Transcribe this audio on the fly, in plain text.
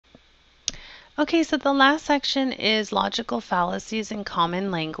Okay, so the last section is logical fallacies in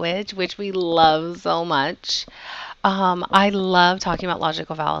common language, which we love so much. I love talking about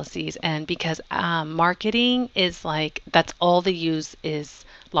logical fallacies, and because marketing is like that's all they use is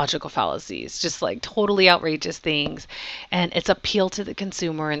logical fallacies, just like totally outrageous things, and it's appeal to the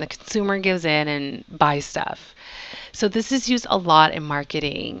consumer, and the consumer gives in and buys stuff. So this is used a lot in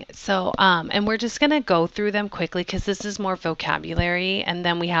marketing. So and we're just gonna go through them quickly because this is more vocabulary, and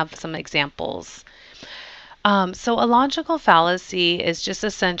then we have some examples. So a logical fallacy is just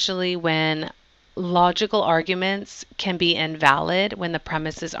essentially when logical arguments can be invalid when the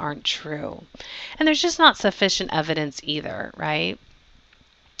premises aren't true. And there's just not sufficient evidence either, right?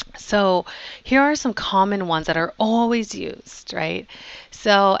 So here are some common ones that are always used, right?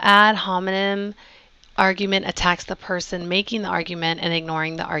 So ad hominem argument attacks the person making the argument and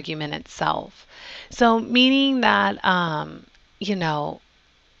ignoring the argument itself. So meaning that, you know,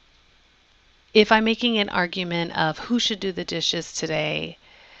 if I'm making an argument of who should do the dishes today,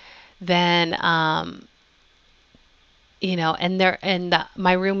 then my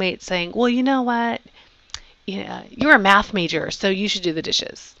roommate saying, well, you know what? You're a math major, so you should do the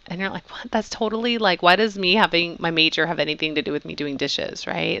dishes. And you're like, what? That's totally like, why does me having my major have anything to do with me doing dishes,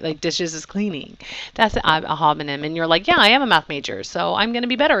 right? Like, dishes is cleaning. That's a homonym. And you're like, yeah, I am a math major, so I'm going to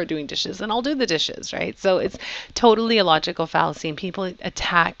be better at doing dishes, and I'll do the dishes, right? So it's totally a logical fallacy, and people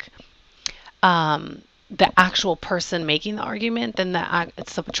attack the actual person making the argument than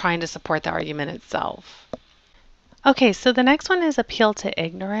it's trying to support the argument itself. Okay, so the next one is appeal to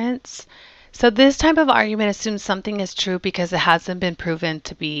ignorance. So this type of argument assumes something is true because it hasn't been proven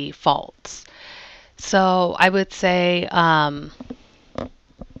to be false. So I would say,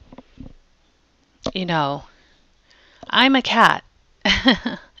 you know, I'm a cat.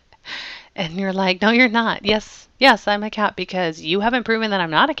 And you're like, no, you're not. Yes, yes, I'm a cat because you haven't proven that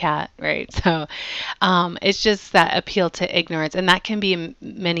I'm not a cat, right? So it's just that appeal to ignorance, and that can be in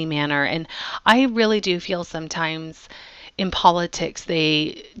many manner. And I really do feel sometimes in politics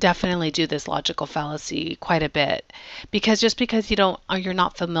they definitely do this logical fallacy quite a bit, because just because you don't or you're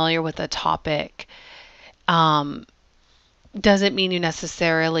not familiar with a topic um, doesn't mean you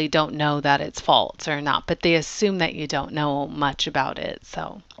necessarily don't know that it's false or not, but they assume that you don't know much about it.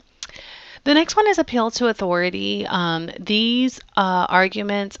 So the next one is appeal to authority. These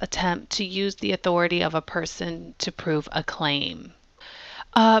arguments attempt to use the authority of a person to prove a claim.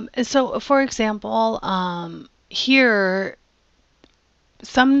 So, for example, here,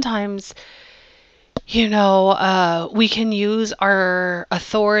 sometimes, we can use our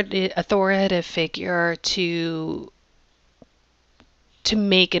authoritative figure to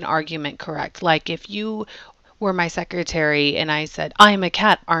make an argument correct. Like if you were my secretary and I said, I'm a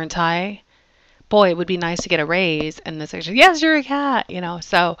cat, aren't I? Boy, it would be nice to get a raise. And the secretary, yes, you're a cat.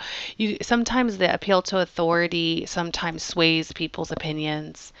 So you sometimes the appeal to authority sometimes sways people's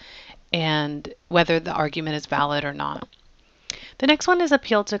opinions and whether the argument is valid or not. The next one is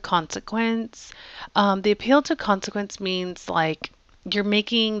appeal to consequence. The appeal to consequence means like you're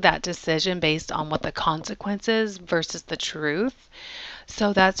making that decision based on what the consequence is versus the truth.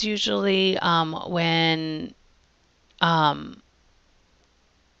 So that's usually when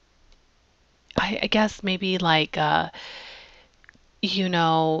I guess maybe like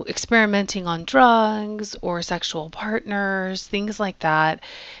experimenting on drugs or sexual partners, things like that.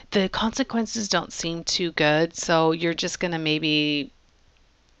 The consequences don't seem too good, so you're just gonna maybe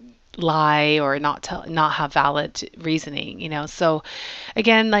lie or not have valid reasoning. So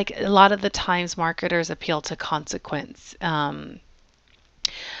again, like a lot of the times marketers appeal to consequence.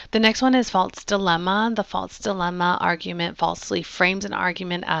 The next one is false dilemma. The false dilemma argument falsely frames an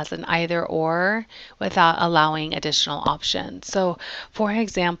argument as an either or without allowing additional options. So, for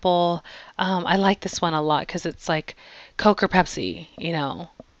example, I like this one a lot because it's like Coke or Pepsi.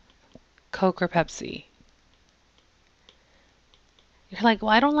 Coke or Pepsi. You're like,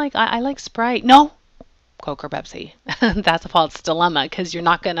 well, I like Sprite. No, Coke or Pepsi. That's a false dilemma because you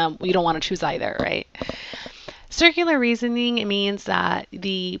don't want to choose either, right? Circular reasoning means that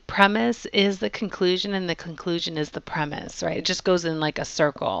the premise is the conclusion and the conclusion is the premise, right? It just goes in like a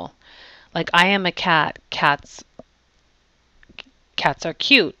circle. Like I am a cat, cats are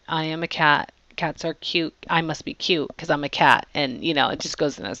cute. I am a cat, cats are cute. I must be cute because I'm a cat, and it just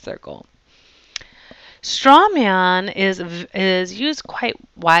goes in a circle. Straw man is used quite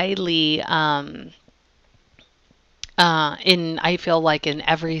widely I feel like in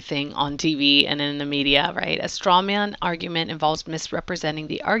everything on TV and in the media, right? A straw man argument involves misrepresenting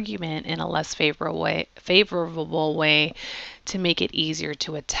the argument in a less favorable way to make it easier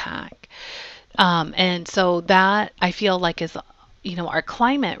to attack. And so that I feel like is our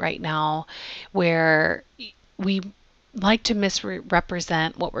climate right now, where we like to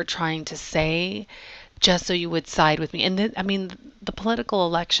misrepresent what we're trying to say just so you would side with me. And then, I mean, the political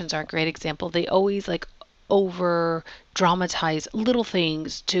elections are a great example. They always like over dramatize little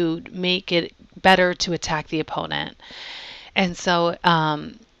things to make it better to attack the opponent. And so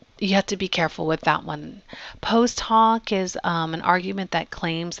you have to be careful with that one. Post hoc is an argument that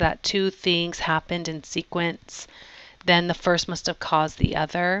claims that two things happened in sequence, then the first must have caused the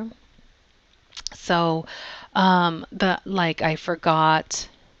other. So the like I forgot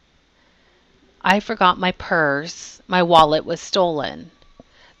my purse, my wallet was stolen.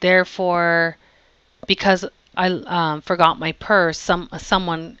 Therefore, because I forgot my purse,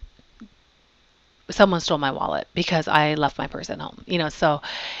 someone stole my wallet because I left my purse at home. So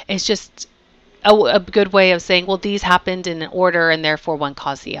it's just a good way of saying, well, these happened in order and therefore one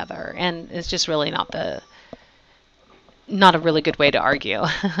caused the other. And it's just really not a really good way to argue.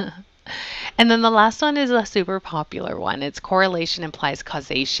 And then the last one is a super popular one. It's correlation implies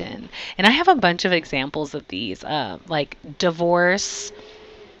causation. And I have a bunch of examples of these, like divorce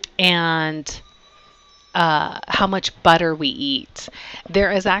and how much butter we eat.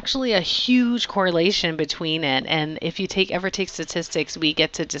 There is actually a huge correlation between it. And if you ever take statistics, we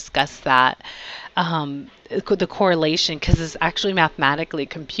get to discuss that. The correlation, because it's actually mathematically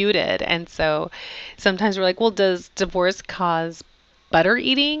computed. And so sometimes we're like, well, does divorce cause butter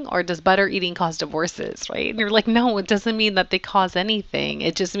eating, or does butter eating cause divorces, right? And you're like, no, it doesn't mean that they cause anything.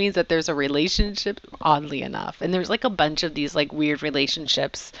 It just means that there's a relationship, oddly enough. And there's like a bunch of these like weird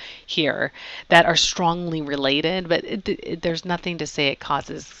relationships here that are strongly related, but there's nothing to say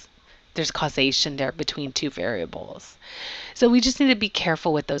there's causation there between two variables. So we just need to be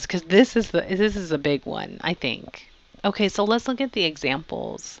careful with those, because this is a big one, I think. Okay, so let's look at the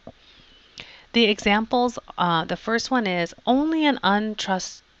examples. The examples, the first one is only an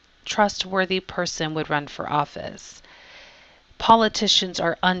untrustworthy person would run for office. Politicians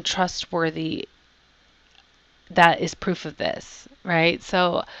are untrustworthy. That is proof of this, right?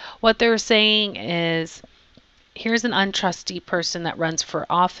 So what they're saying is, here's an untrusty person that runs for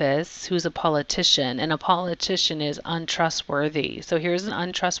office who's a politician, and a politician is untrustworthy. So here's an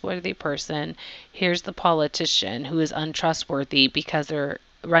untrustworthy person. Here's the politician who is untrustworthy because they're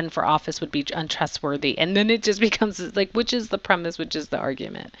run for office would be untrustworthy. And then it just becomes like, which is the premise, which is the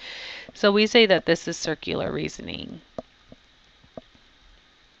argument. So we say that this is circular reasoning.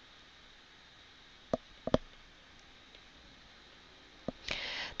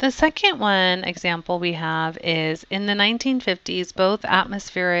 The second one example we have is in the 1950s, both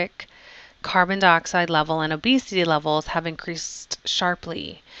atmospheric carbon dioxide level and obesity levels have increased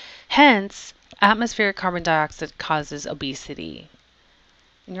sharply. Hence, atmospheric carbon dioxide causes obesity.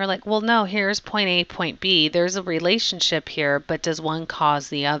 And you're like, well, no, here's point A, point B. There's a relationship here, but does one cause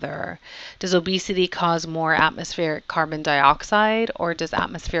the other? Does obesity cause more atmospheric carbon dioxide, or does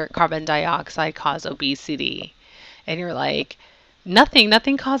atmospheric carbon dioxide cause obesity? And you're like,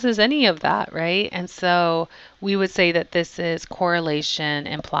 nothing causes any of that, right? And so we would say that this is correlation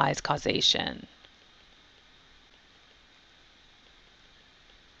implies causation.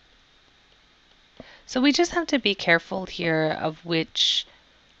 So we just have to be careful here of which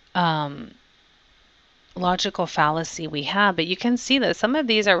logical fallacy we have, but you can see that some of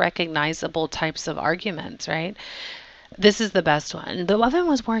these are recognizable types of arguments, right? This is the best one. The oven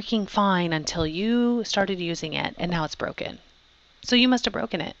was working fine until you started using it, and now it's broken. So you must have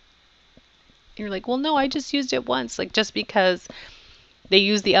broken it. You're like, well, no, I just used it once. Like, just because they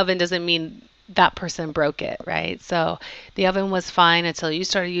used the oven doesn't mean that person broke it, right? So the oven was fine until you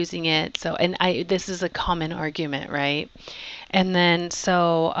started using it. So, and this is a common argument, right? And then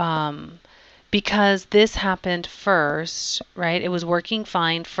because this happened first, right? It was working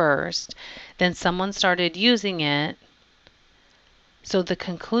fine first. Then someone started using it. So the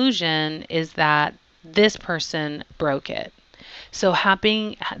conclusion is that this person broke it. So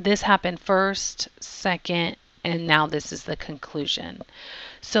this happened first, second, and now this is the conclusion.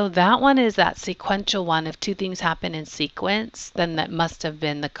 So that one is that sequential one. If two things happen in sequence, then that must have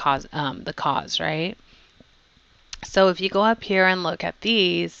been the cause, right? So if you go up here and look at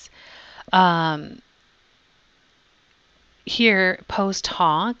these, here post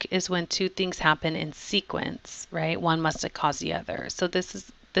hoc is when two things happen in sequence, right? One must have caused the other. So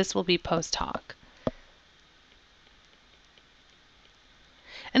this will be post hoc.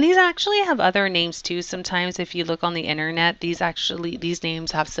 And these actually have other names too. Sometimes if you look on the internet, these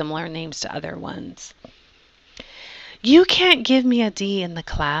names have similar names to other ones. You can't give me a D in the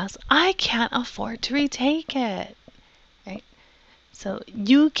class. I can't afford to retake it. Right? So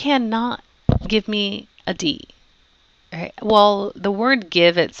you cannot give me a D. Right. Well, the word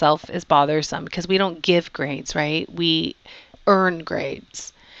give itself is bothersome because we don't give grades, right? We earn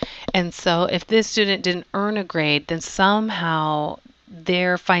grades. And so if this student didn't earn a grade, then somehow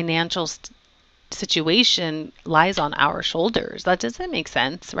their financial situation lies on our shoulders. That doesn't make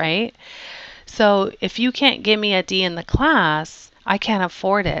sense, right? So if you can't give me a D in the class, I can't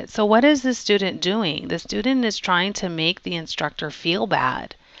afford it. So what is the student doing? The student is trying to make the instructor feel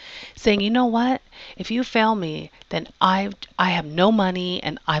bad, saying, you know what? If you fail me, then I have no money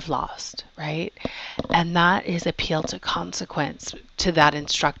and I've lost, right? And that is appeal to consequence to that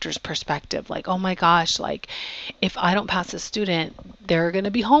instructor's perspective. Like, oh my gosh, like if I don't pass a student, they're going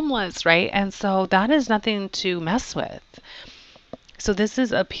to be homeless, right? And so that is nothing to mess with. So this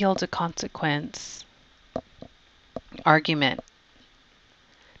is appeal to consequence argument.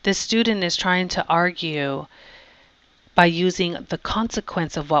 The student is trying to argue by using the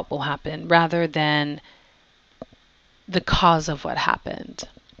consequence of what will happen rather than the cause of what happened.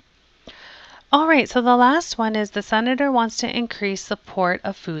 All right, so the last one is the senator wants to increase support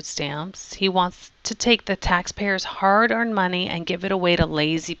of food stamps. He wants to take the taxpayers' hard-earned money and give it away to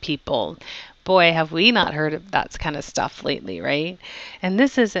lazy people. Boy, have we not heard of that kind of stuff lately, right? And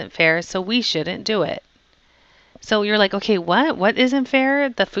this isn't fair, so we shouldn't do it. So you're like, okay, what? What isn't fair?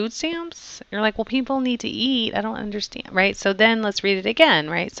 The food stamps? You're like, well, people need to eat. I don't understand, right? So then let's read it again,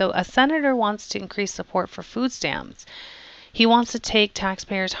 right? So a senator wants to increase support for food stamps. He wants to take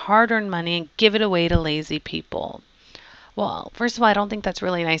taxpayers' hard-earned money and give it away to lazy people. Well, first of all, I don't think that's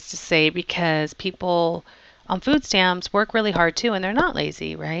really nice to say because people on food stamps work really hard too, and they're not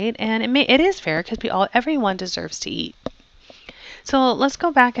lazy, right? And it is fair because everyone deserves to eat. So let's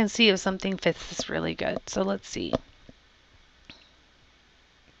go back and see if something fits this really good. So let's see.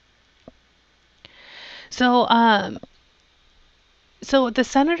 So so the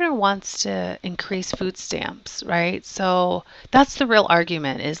senator wants to increase food stamps, right? So that's the real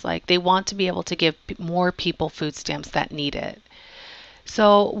argument is like they want to be able to give more people food stamps that need it.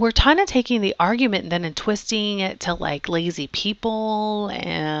 So we're kind of taking the argument then and twisting it to like lazy people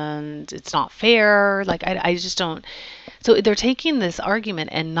and it's not fair. Like I just don't. So they're taking this argument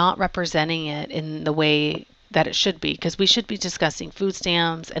and not representing it in the way that it should be because we should be discussing food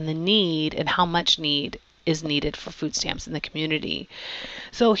stamps and the need and how much need is needed for food stamps in the community.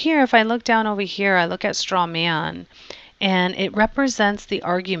 So here, if I look down over here, I look at straw man and it represents the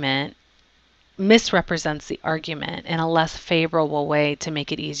argument misrepresents the argument in a less favorable way to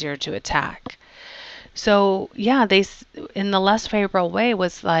make it easier to attack. So, yeah, in the less favorable way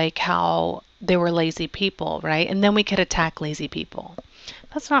was like how they were lazy people, right? And then we could attack lazy people.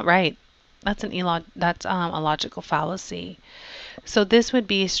 That's not right. That's a logical fallacy. So this would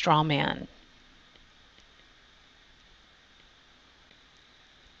be straw man.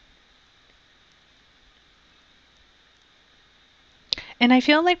 And I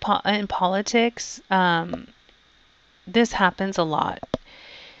feel like in politics, this happens a lot.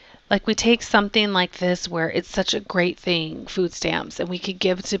 Like we take something like this where it's such a great thing, food stamps, and we could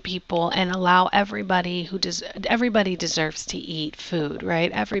give to people and allow everybody deserves to eat food,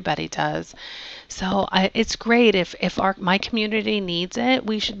 right? Everybody does. So it's great if my community needs it,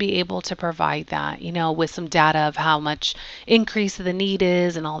 we should be able to provide that, with some data of how much increase the need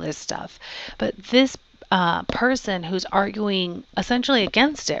is and all this stuff. But this person who's arguing essentially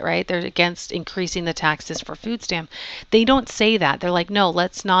against it, right? They're against increasing the taxes for food stamp. They don't say that. They're like, no,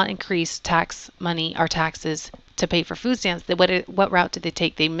 let's not increase tax money or taxes to pay for food stamps. What route did they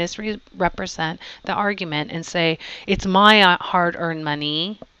take? They misrepresent the argument and say it's my hard-earned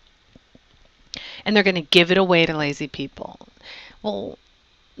money, and they're going to give it away to lazy people. Well,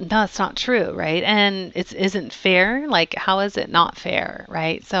 that's not true, right? And it isn't fair. Like, how is it not fair,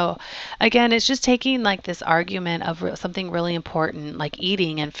 right? So, again, it's just taking like this argument of something really important, like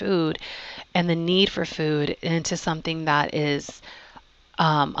eating and food, and the need for food, into something that is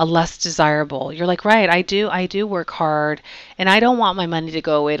a less desirable. You're like, right? I do work hard, and I don't want my money to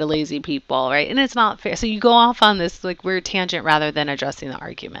go away to lazy people, right? And it's not fair. So you go off on this like weird tangent rather than addressing the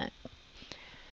argument.